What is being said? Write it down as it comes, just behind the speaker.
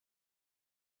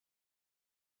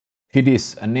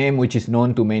Hidizs, a name which is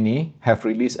known to many, have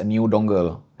released a new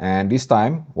dongle. And this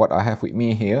time, what I have with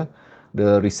me here,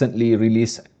 the recently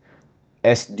released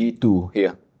SD2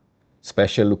 here.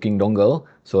 Special looking dongle.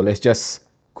 So let's just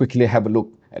quickly have a look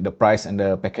at the price and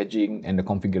the packaging and the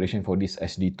configuration for this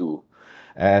SD2.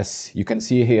 As you can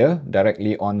see here,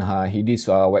 directly on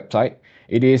Hidizs website,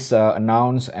 it is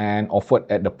announced and offered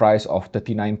at the price of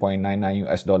 39.99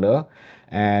 US dollar.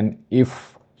 And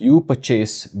if you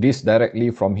purchase this directly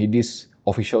from Hidizs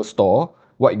official store,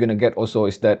 what you're going to get also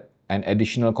is that an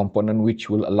additional component which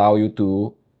will allow you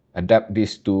to adapt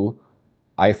this to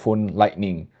iPhone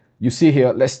Lightning. You see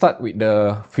here, let's start with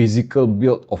the physical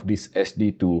build of this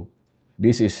SD2.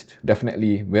 This is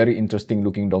definitely very interesting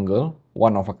looking dongle,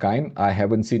 one of a kind. I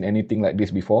haven't seen anything like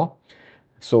this before.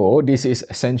 So this is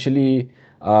essentially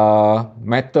a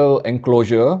metal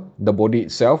enclosure, the body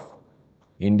itself,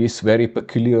 in this very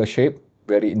peculiar shape,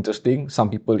 very interesting. Some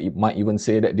people might even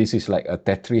say that this is like a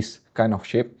Tetris kind of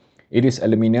shape. It is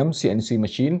aluminium CNC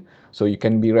machine, so you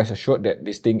can be rest assured that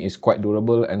this thing is quite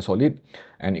durable and solid,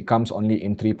 and it comes only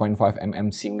in 3.5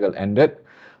 mm single-ended.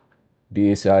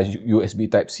 This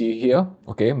USB Type-C here,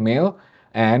 okay, male.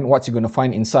 And what you're going to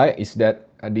find inside is that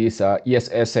this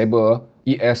ESS Sabre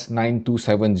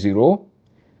ES9270,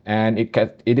 and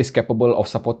it is capable of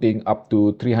supporting up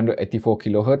to 384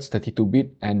 kHz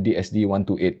 32-bit and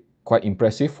DSD128. Quite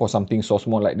impressive for something so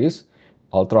small like this.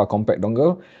 Ultra compact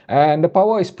dongle, and the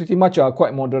power is pretty much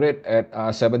quite moderate at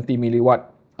 70 milliwatt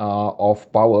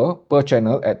of power per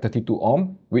channel at 32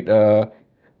 ohm with a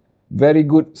very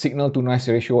good signal to noise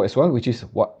ratio as well, which is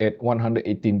at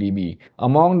 118 dB.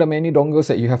 Among the many dongles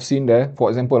that you have seen there, for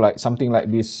example, like something like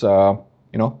this,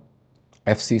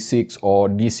 FC6 or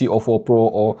DC04 Pro,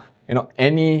 or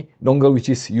any dongle which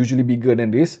is usually bigger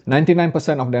than this,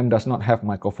 99% of them does not have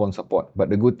microphone support. But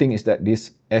the good thing is that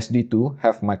this SD2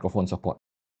 have microphone support.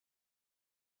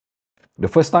 The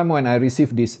first time when I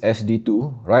received this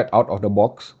SD2 right out of the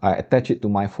box, I attach it to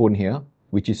my phone here,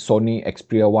 which is Sony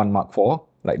Xperia 1 Mark IV,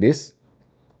 like this.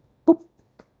 Boop.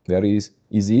 Very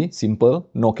easy, simple,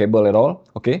 no cable at all,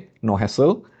 okay, no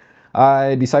hassle.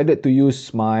 I decided to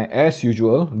use my, as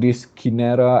usual, this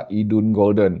Kinera Idun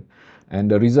Golden. And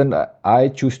the reason that I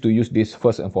choose to use this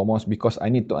first and foremost, because I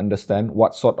need to understand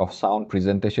what sort of sound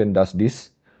presentation does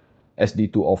this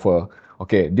SD2 offer.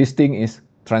 Okay, this thing is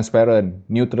transparent,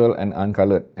 neutral, and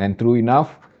uncolored. And true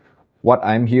enough, what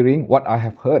I'm hearing, what I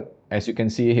have heard, as you can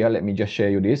see here, let me just share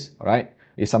you this, right,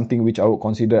 is something which I would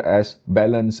consider as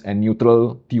balanced and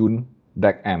neutral tune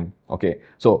DAC amp. Okay,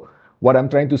 so what I'm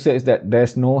trying to say is that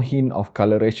there's no hint of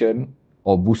coloration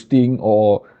or boosting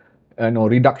or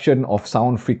reduction of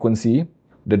sound frequency.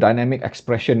 The dynamic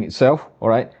expression itself, all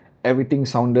right, everything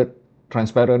sounded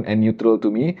transparent and neutral to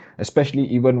me, especially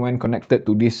even when connected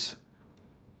to this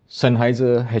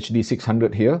Sennheiser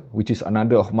HD600 here, which is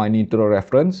another of my neutral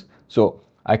reference. So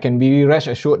I can be rest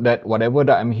assured that whatever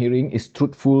that I'm hearing is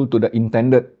truthful to the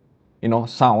intended,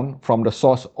 sound from the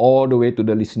source all the way to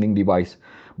the listening device.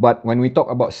 But when we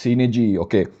talk about synergy,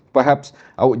 okay, perhaps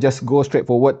I would just go straight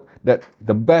forward that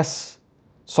the best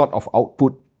sort of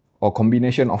output or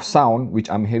combination of sound which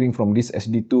I'm hearing from this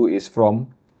SD2 is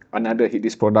from another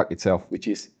Hidizs product itself, which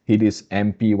is Hidizs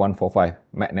MP145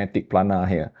 magnetic planar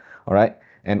here, all right,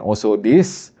 and also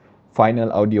this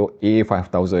Final Audio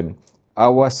A5000. I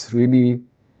was really,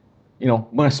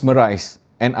 mesmerized,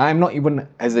 and I'm not even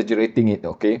exaggerating it,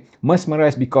 okay,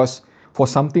 mesmerized, because for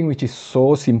something which is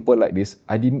so simple like this,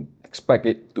 I didn't expect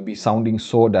it to be sounding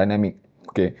so dynamic,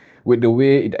 okay, with the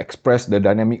way it expressed the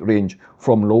dynamic range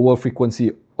from lower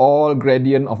frequency, all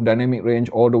gradient of dynamic range,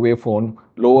 all the way from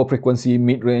lower frequency,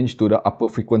 mid-range to the upper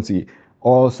frequency,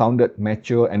 all sounded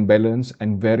mature and balanced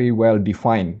and very well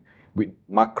defined with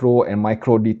macro and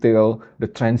micro detail. The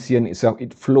transient itself,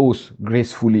 it flows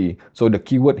gracefully. So the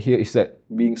keyword here is that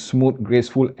being smooth,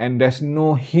 graceful, and there's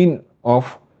no hint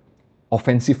of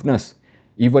offensiveness,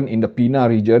 even in the PINA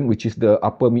region, which is the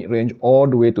upper mid-range, all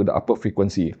the way to the upper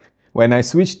frequency. When I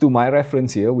switch to my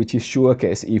reference here, which is Shure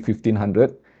KSE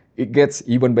 1500, it gets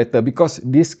even better, because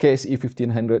this KSE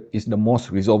 1500 is the most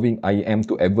resolving IEM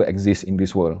to ever exist in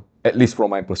this world, at least from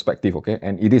my perspective, okay?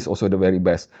 And it is also the very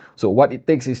best. So what it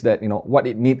takes is that, what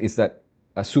it needs is that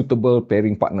a suitable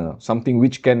pairing partner, something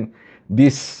which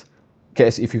this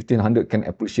KSE 1500 can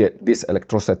appreciate this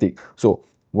electrostatic. So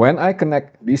when I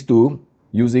connect these two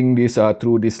using this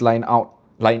through this line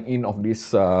in of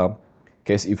this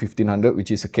KSE 1500,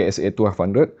 which is a KSA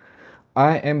 1200,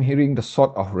 I am hearing the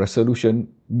sort of resolution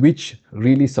which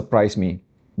really surprised me,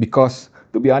 because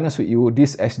to be honest with you,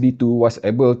 this SD2 was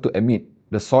able to emit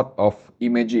the sort of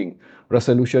imaging,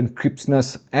 resolution,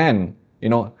 crispness, and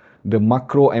the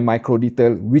macro and micro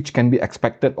detail which can be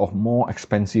expected of more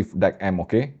expensive DAC amp,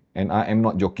 okay? And I am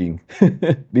not joking.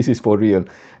 This is for real.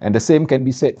 And the same can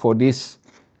be said for this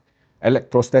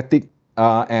electrostatic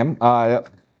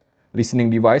listening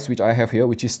device which I have here,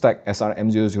 which is Stack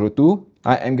SRM002.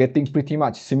 I am getting pretty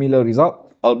much similar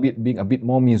result, albeit being a bit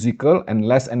more musical and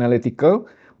less analytical,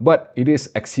 but it is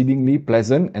exceedingly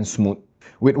pleasant and smooth.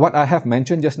 With what I have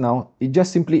mentioned just now, it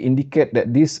just simply indicates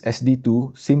that this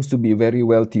SD2 seems to be very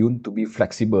well tuned to be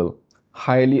flexible,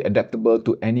 highly adaptable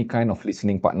to any kind of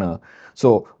listening partner.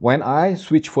 So when I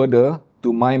switch further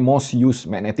to my most used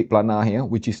magnetic planar here,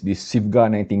 which is this Sivga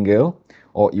Nightingale,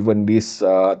 or even this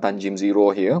Tanjim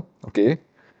Zero here, okay,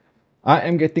 I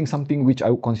am getting something which I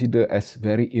would consider as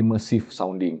very immersive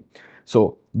sounding.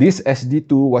 So this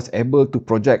SD2 was able to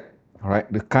project,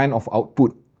 right, the kind of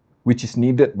output which is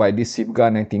needed by this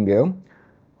Sivga Nightingale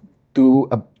to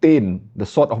obtain the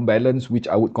sort of balance which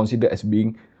I would consider as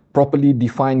being properly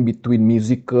defined between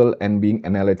musical and being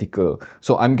analytical.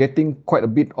 So I'm getting quite a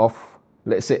bit of,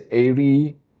 let's say,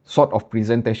 airy sort of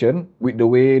presentation with the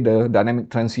way the dynamic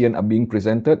transient are being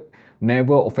presented,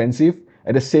 never offensive.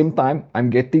 At the same time, I'm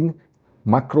getting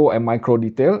macro and micro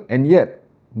detail, and yet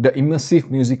the immersive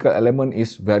musical element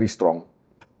is very strong.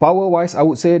 Power-wise, I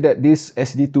would say that this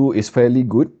SD2 is fairly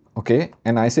good, okay?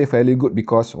 And I say fairly good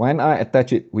because when I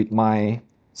attach it with my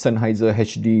Sennheiser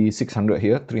HD 600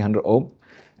 here, 300 ohm,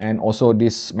 and also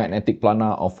this magnetic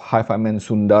planar of Hi-Fi-Man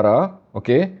Sundara,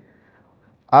 okay?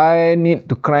 I need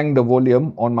to crank the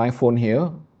volume on my phone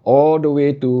here all the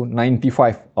way to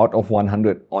 95 out of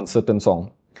 100 on certain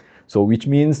song. So which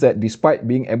means that despite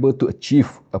being able to achieve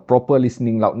a proper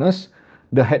listening loudness,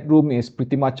 the headroom is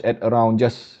pretty much at around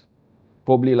just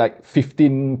probably like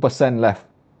 15% left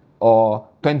or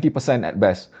 20% at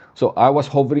best. So I was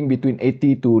hovering between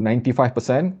 80 to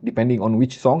 95% depending on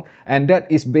which song, and that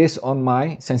is based on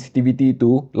my sensitivity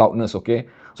to loudness, okay?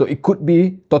 So it could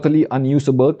be totally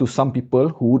unusable to some people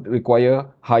who would require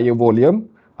higher volume.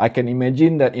 I can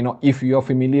imagine that, if you are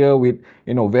familiar with,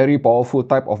 very powerful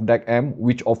type of DAC amp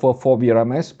which offer 4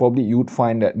 VRMS, probably you would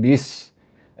find that this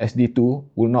SD2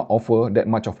 will not offer that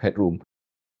much of headroom.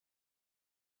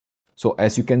 So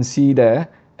as you can see there,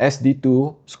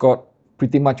 SD2 scored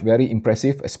pretty much very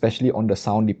impressive, especially on the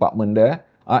sound department there.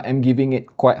 I am giving it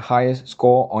quite high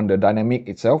score on the dynamic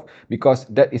itself because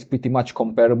that is pretty much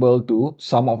comparable to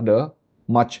some of the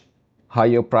much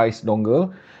higher price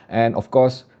dongle. And of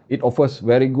course, it offers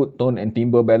very good tone and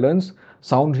timbre balance.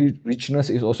 Sound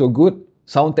richness is also good.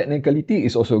 Sound technicality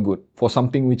is also good for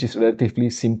something which is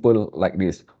relatively simple like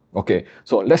this. Okay,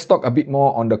 so let's talk a bit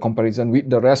more on the comparison with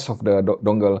the rest of the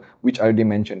dongle, which I already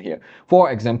mentioned here.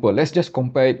 For example, let's just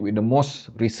compare it with the most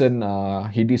recent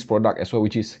Hidizs product as well,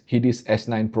 which is Hidizs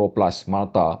S9 Pro Plus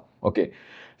Malta. Okay,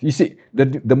 you see,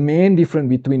 the main difference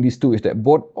between these two is that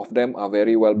both of them are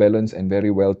very well balanced and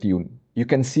very well tuned. You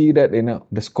can see that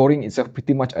the scoring itself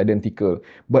pretty much identical.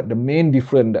 But the main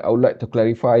difference that I would like to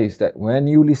clarify is that when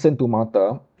you listen to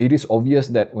Malta, it is obvious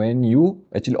that when you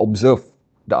actually observe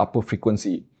the upper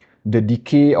frequency, the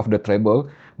decay of the treble,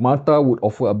 Malta would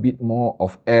offer a bit more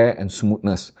of air and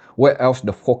smoothness, whereas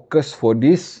the focus for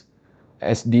this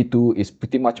SD2 is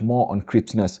pretty much more on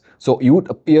crispness. So it would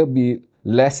appear be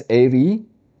less airy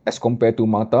as compared to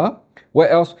Malta,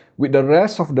 whereas with the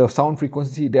rest of the sound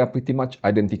frequency, they are pretty much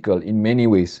identical in many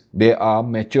ways. They are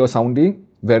mature sounding,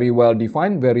 very well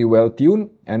defined, very well tuned,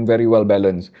 and very well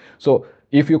balanced. So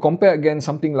if you compare again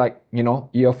something like,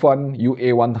 Earphone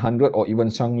UA100 or even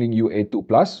Shuangling UA2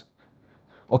 Plus,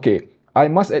 okay, I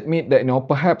must admit that,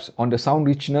 perhaps on the sound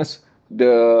richness,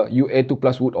 the UA2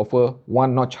 Plus would offer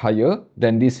one notch higher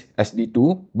than this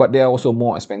SD2, but they are also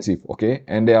more expensive, okay?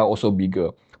 And they are also bigger.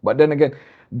 But then again,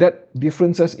 that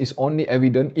differences is only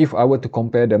evident if I were to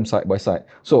compare them side by side.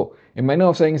 So, in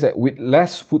manner of saying is that with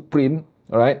less footprint,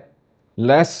 right,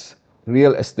 less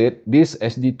real estate, this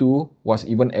SD2 was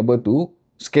even able to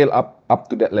scale up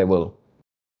to that level.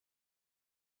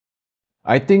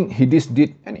 I think Hidizs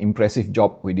did an impressive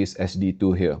job with this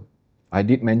SD2 here. I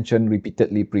did mention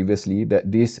repeatedly previously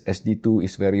that this SD2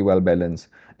 is very well balanced,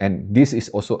 and this is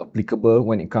also applicable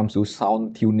when it comes to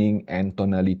sound tuning and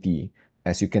tonality,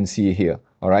 as you can see here,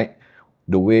 alright?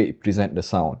 The way it presents the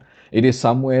sound. It is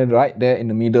somewhere right there in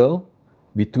the middle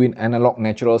between analog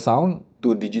natural sound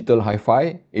to digital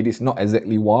hi-fi. It is not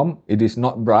exactly warm, it is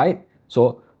not bright,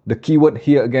 so the keyword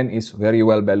here again is very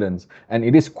well balanced, and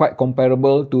it is quite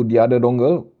comparable to the other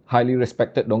dongle, highly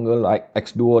respected dongle like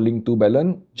X Duo Link 2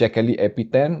 Balance, Jack Ellie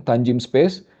AP10, Tanjim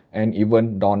Space, and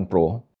even Dawn Pro.